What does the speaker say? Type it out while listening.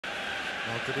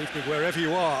Well, good evening wherever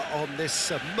you are on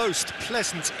this most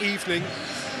pleasant evening.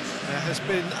 There has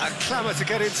been a clamour to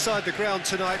get inside the ground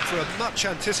tonight for a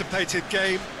much-anticipated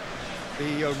game.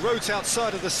 The roads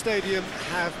outside of the stadium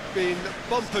have been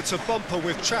bumper to bumper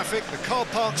with traffic. The car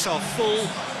parks are full.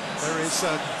 There is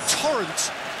a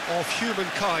torrent of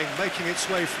humankind making its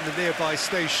way from the nearby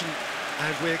station,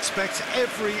 and we expect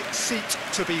every seat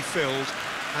to be filled.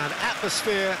 An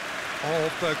atmosphere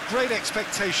of great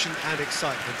expectation and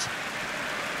excitement.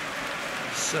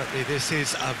 Certainly this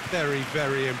is a very,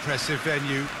 very impressive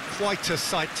venue. Quite a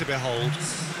sight to behold.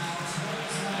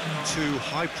 Two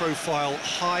high-profile,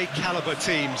 high-caliber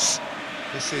teams.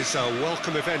 This is a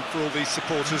welcome event for all these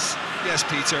supporters. Yes,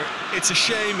 Peter, it's a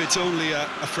shame it's only a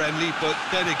friendly, but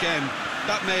then again,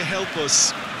 that may help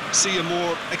us see a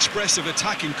more expressive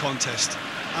attacking contest.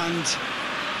 And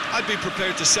I'd be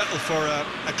prepared to settle for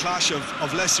a clash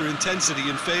of lesser intensity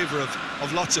in favour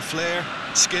of lots of flair,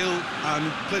 skill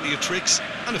and plenty of tricks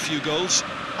and a few goals.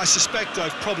 I suspect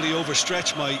I've probably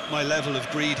overstretched my level of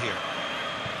greed here.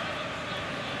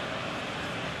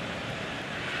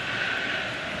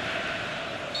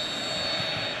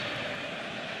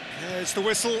 There's the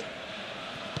whistle.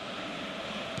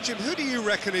 Jim, who do you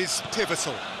reckon is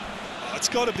pivotal? It's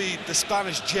got to be the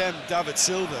Spanish gem, David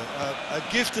Silva, a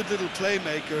gifted little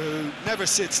playmaker who never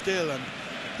sits still and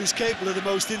who's capable of the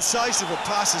most incisive of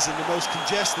passes in the most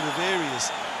congested of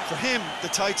areas. For him, the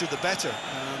tighter the better,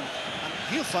 and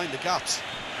he'll find the gaps.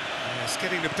 Yes,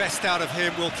 getting the best out of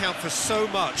him will count for so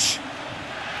much.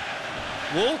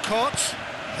 Walcott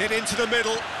hit into the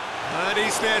middle, and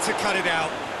he's there to cut it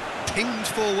out. Pinged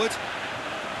forward.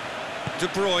 De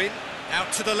Bruyne,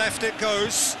 out to the left it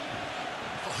goes.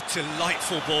 Oh,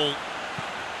 delightful ball.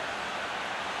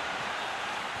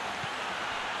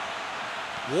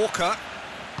 Walker.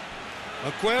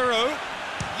 Aguero,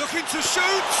 looking to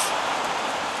shoot!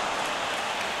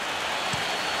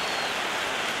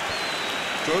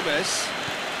 Gomez.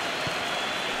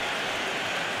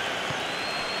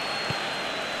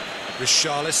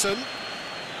 Richarlison.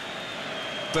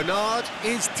 Bernard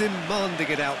is demanding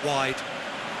it out wide.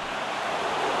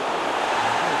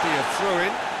 There'll be a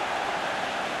throw-in.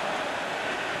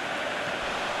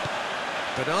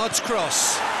 Bernard's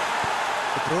cross.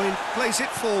 De Bruyne plays it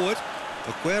forward.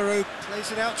 Aguero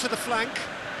plays it out to the flank.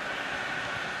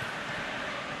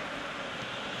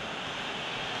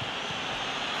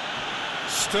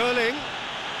 Sterling. He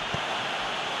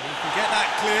can get that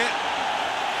clear.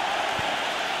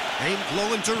 Aimed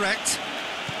low and direct.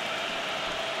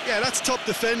 Yeah, that's top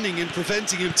defending and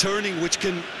preventing him turning, which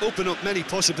can open up many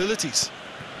possibilities.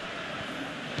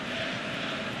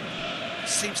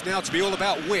 Seems now to be all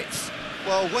about width.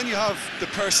 Well, when you have the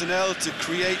personnel to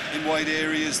create in wide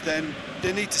areas, then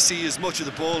they need to see as much of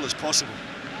the ball as possible.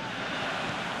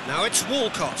 Now it's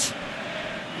Walcott.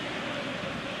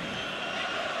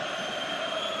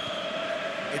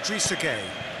 Idrissa Gueye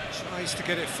tries to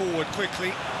get it forward quickly.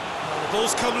 The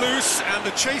ball's come loose and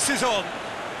the chase is on.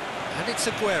 And it's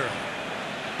Aguero.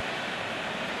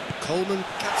 Coleman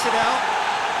cuts it out.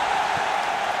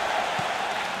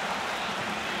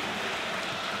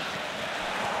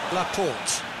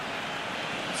 Laporte.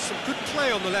 Some good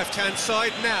play on the left-hand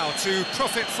side now to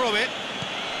profit from it.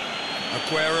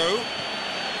 Aguero.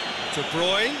 De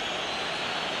Bruyne.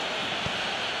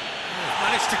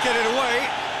 Managed to get it away.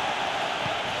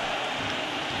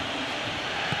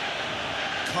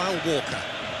 Kyle Walker.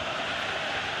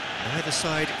 Neither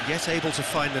side yet able to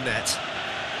find the net.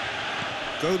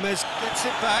 Gomez gets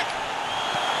it back.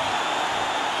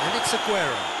 And it's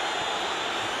Aguero.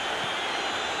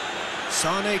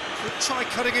 Sane could try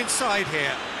cutting inside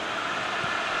here.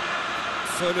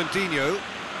 Fernandinho.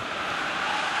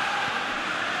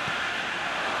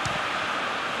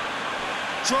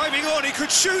 Driving on, he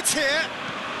could shoot here.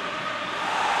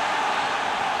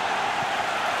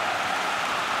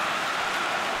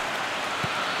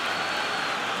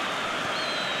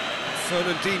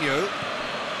 Fernandinho.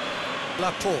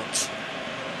 Laporte.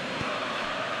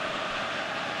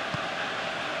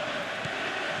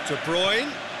 De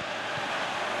Bruyne.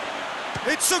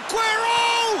 It's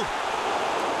Aguero!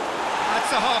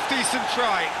 That's a half-decent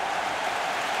try.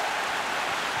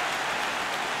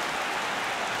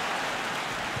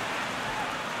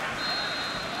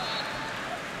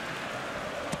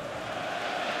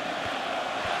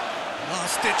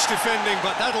 Last-ditch defending,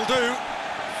 but that'll do.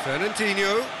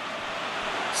 Fernandinho.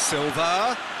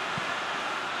 Silva.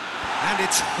 And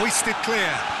it's hoisted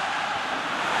clear.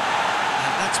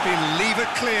 And that's been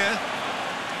levered clear.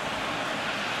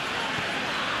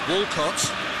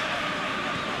 Walcott.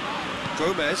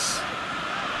 Gomez.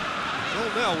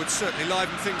 Well, now would certainly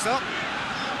liven things up.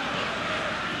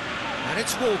 And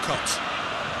it's Walcott.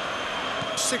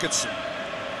 Sigurdsson.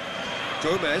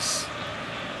 Gomez.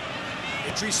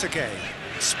 Idrissa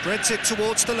Gueye. Spreads it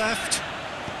towards the left.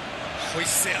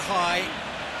 Hoists it high.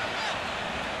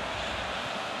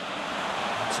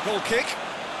 It's a goal kick.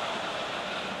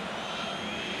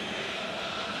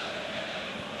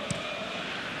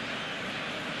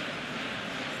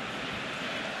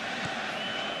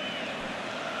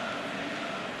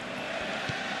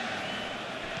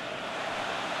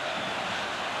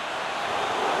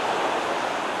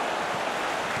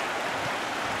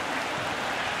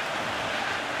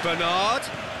 Bernard.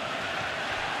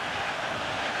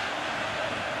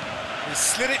 He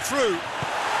slid it through.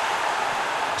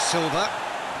 Silva.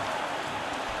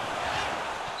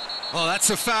 Oh,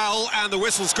 that's a foul, and the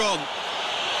whistle's gone.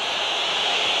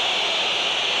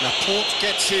 Laporte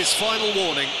gets his final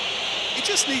warning. He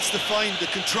just needs to find the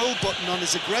control button on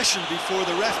his aggression before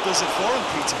the ref does it for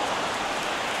him, Peter.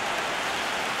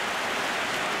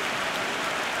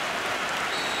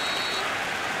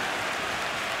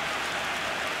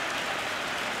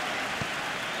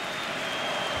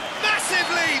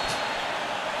 Leap!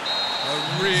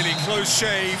 A really close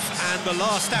shave, and the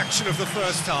last action of the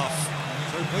first half.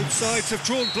 So both sides have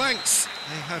drawn blanks.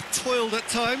 They have toiled at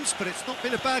times, but it's not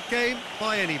been a bad game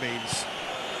by any means.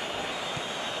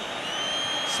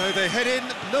 So they head in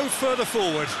no further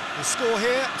forward. The score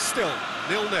here, still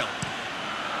 0-0.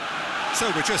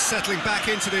 So we're just settling back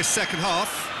into this second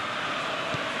half.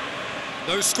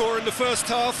 No score in the first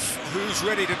half. Who's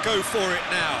ready to go for it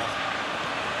now?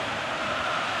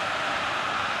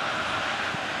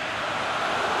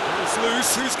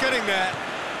 Loose, who's getting there?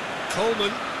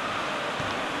 Coleman.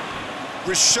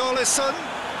 Richarlison.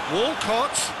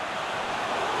 Walcott.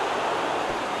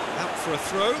 Out for a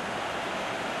throw.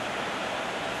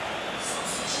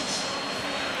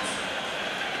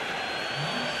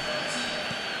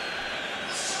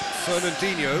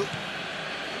 Fernandinho.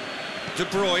 De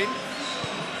Bruyne.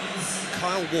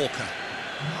 Kyle Walker.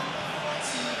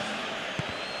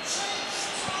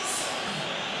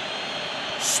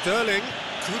 Sterling.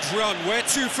 Good run, where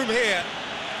to from here?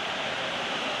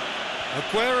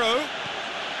 Aguero.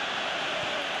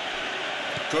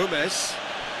 Gomez.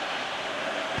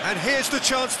 And here's the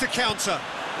chance to counter.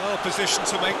 Well positioned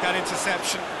to make that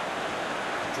interception.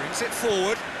 Brings it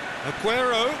forward.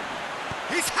 Aguero.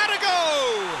 He's had a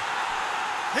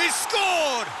go! He's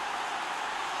scored!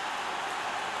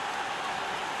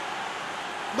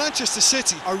 Manchester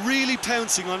City are really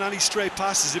pouncing on any stray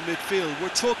passes in midfield. We're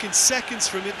talking seconds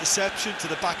from interception to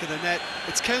the back of the net.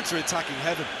 It's counter-attacking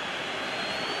heaven.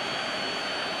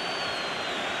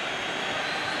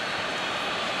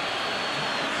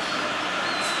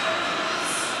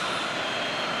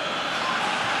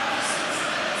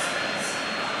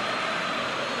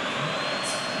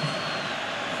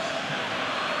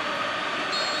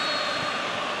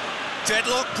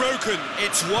 Deadlock broken,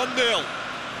 it's 1-0.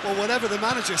 Well, whatever the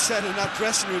manager said in that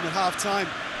dressing room at half-time,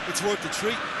 it's worth the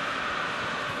treat.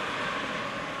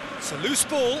 It's a loose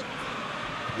ball.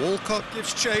 Walcott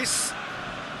gives chase.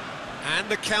 And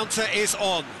the counter is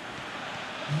on.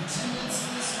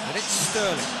 And it's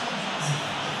Sterling.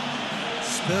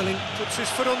 Sterling puts his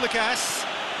foot on the gas.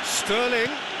 Sterling.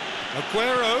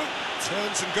 Aguero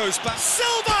turns and goes back.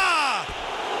 Silva!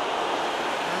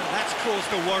 And that's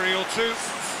caused a worry or two.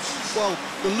 Well,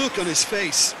 the look on his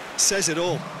face says it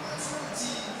all.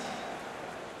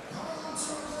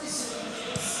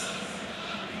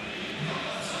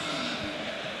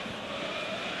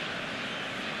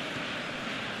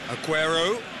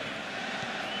 Aguero.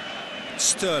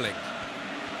 Sterling.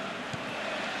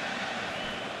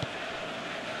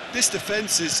 This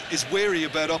defence is wary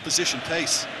about opposition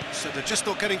pace. So they're just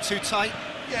not getting too tight?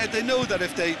 Yeah, they know that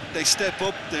if they step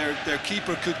up, their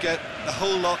keeper could get a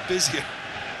whole lot busier.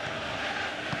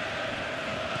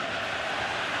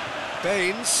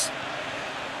 Baines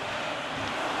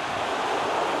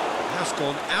has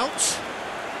gone out.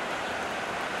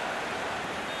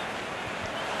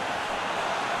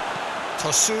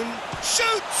 Tosun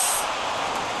shoots!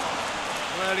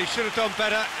 Well, he should have done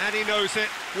better, and he knows it.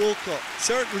 Walcott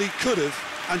certainly could have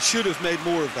and should have made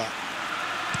more of that.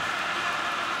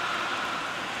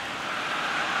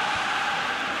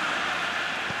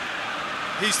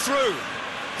 He's through.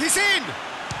 He's in!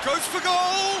 Goes for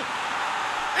goal!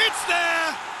 It's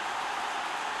there!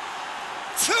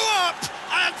 2 up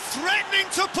and threatening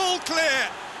to pull clear.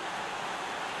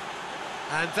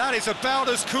 And that is about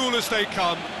as cool as they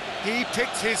come. He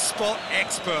picked his spot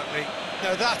expertly.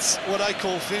 Now that's what I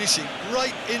call finishing,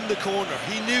 right in the corner.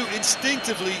 He knew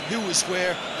instinctively who was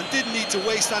where and didn't need to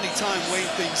waste any time weighing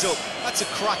things up. That's a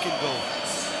cracking goal.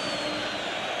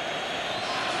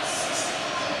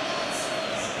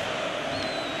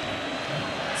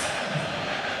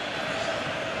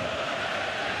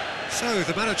 So,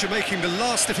 the manager making the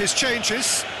last of his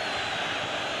changes.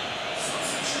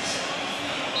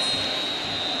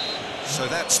 So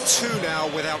that's two now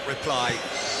without reply.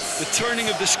 The turning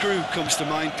of the screw comes to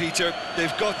mind, Peter.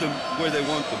 They've got them where they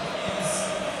want them.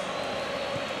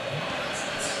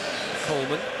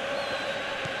 Coleman.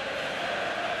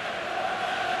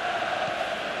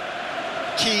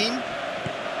 Keane.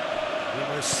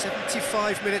 Almost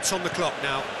 75 minutes on the clock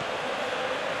now. I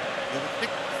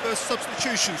think the first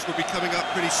substitutions will be coming up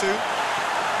pretty soon.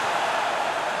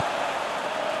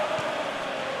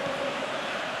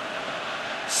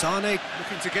 Sane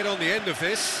looking to get on the end of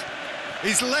this.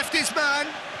 He's left his man.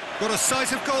 Got a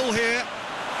sight of goal here.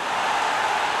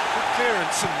 Good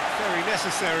clearance and very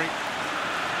necessary.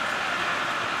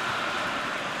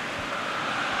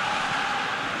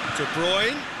 De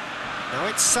Bruyne. Now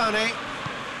it's Sane.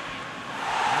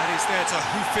 And he's there to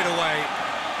hoof it away.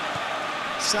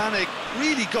 Sane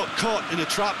really got caught in a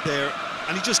trap there,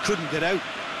 and he just couldn't get out.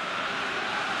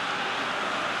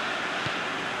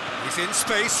 He's in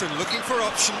space and looking for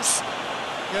options.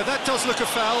 Yeah, that does look a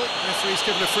foul. Referee's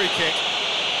given a free kick.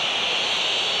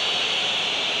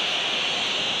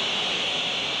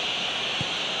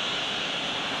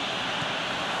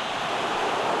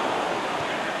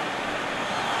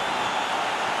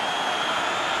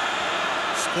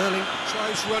 Sterling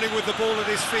tries running with the ball at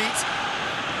his feet.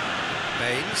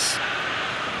 Baines.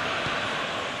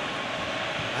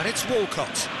 And it's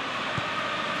Walcott.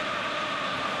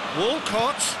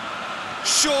 Walcott.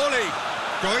 Surely.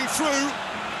 Going through.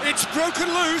 It's broken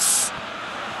loose.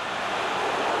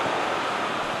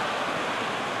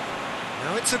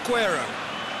 Now it's Aguero.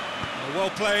 Well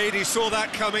played, he saw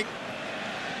that coming.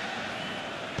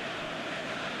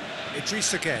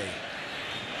 Idrissa Gueye.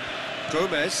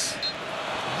 Gomez.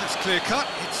 That's clear cut,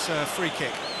 it's a free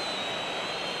kick.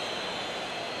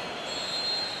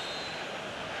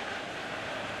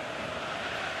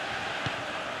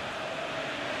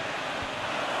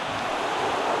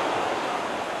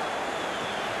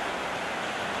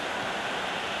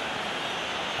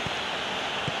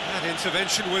 That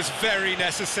intervention was very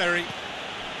necessary.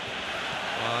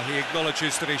 He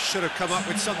acknowledges that he should have come up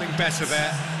with something better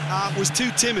there. Was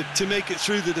too timid to make it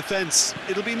through the defence.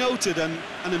 It'll be noted and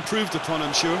improved upon,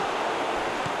 I'm sure.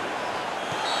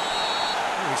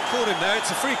 Oh, he's caught him there, it's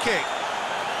a free kick.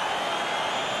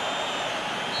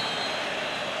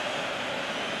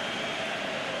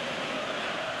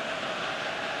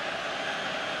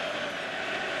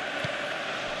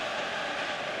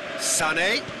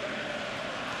 Sané.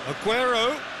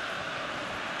 Aguero.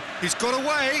 He's got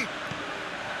away.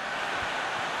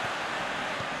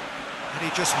 And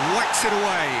he just whacks it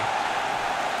away.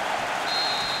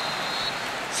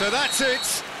 So that's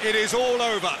it. It is all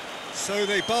over. So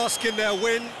they bask in their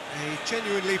win. A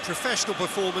genuinely professional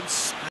performance.